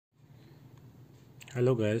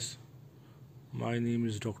Hello guys, my name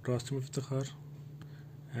is Dr. Fexet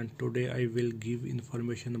and today I will give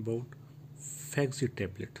information about Fexet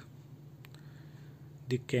tablet.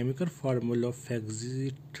 The chemical formula of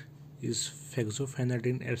Fexet is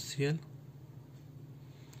fexofenadine HCl.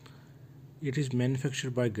 It is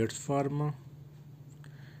manufactured by Gates Pharma.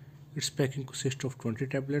 Its packing consists of 20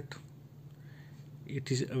 tablets. It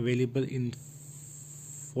is available in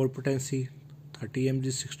 4 potency, 30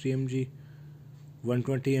 mg, 60 mg,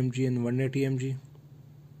 120 mg and 180 mg.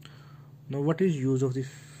 Now what is use of the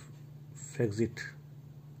Fexet?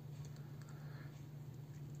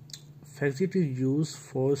 Fexet is used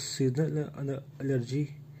for seasonal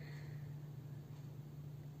allergy.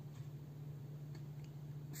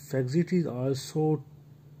 Fexet is also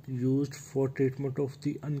used for treatment of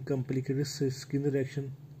the uncomplicated skin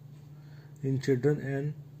reaction in children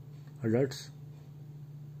and adults.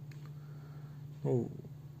 Now,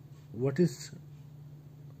 what is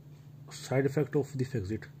side effect of the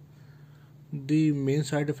Fexet? The main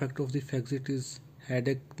side effect of the Fexet is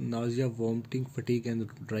headache, nausea, vomiting, fatigue and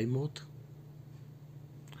dry mouth.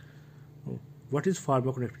 What is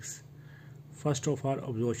pharmacokinetics? First of all,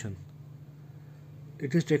 absorption.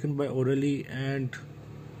 It is taken by orally and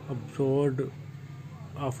absorbed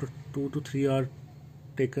after 2 to 3 hours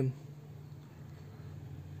taken.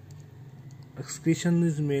 Excretion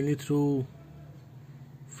is mainly through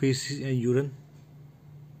feces and urine.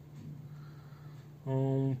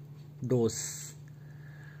 Dose.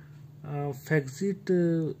 Fexet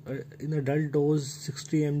in adult dose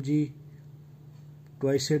 60 mg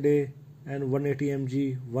twice a day and 180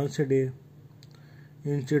 mg once a day.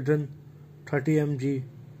 In children 30 mg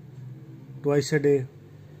twice a day.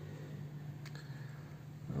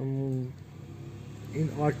 In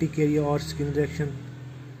urticaria or skin reaction,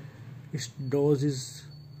 its dose is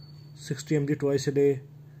 60 mg twice a day,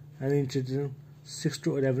 and in children 6 to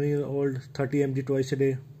 11-year-old 30 mg twice a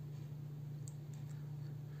day.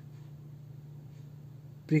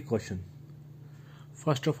 Precaution.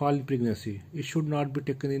 First of all, pregnancy. It should not be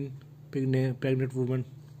taken in pregnant women.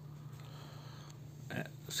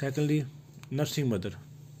 Secondly, nursing mother.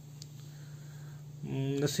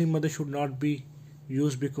 Nursing mother should not be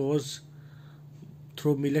used because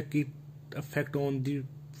through milk it affect on the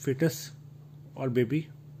fetus or baby.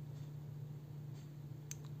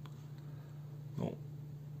 No.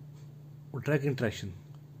 Drug interaction.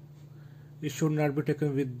 It should not be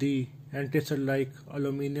taken with the antacid like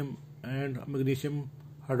aluminum and magnesium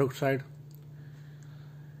hydroxide.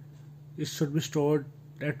 It should be stored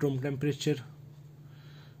at room temperature.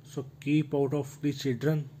 So keep out of the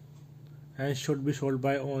children and should be sold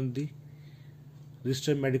by on the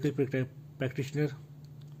registered medical practitioner.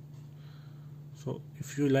 So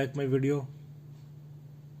if you like my video,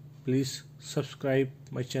 please subscribe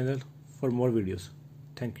my channel for more videos.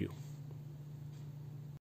 Thank you.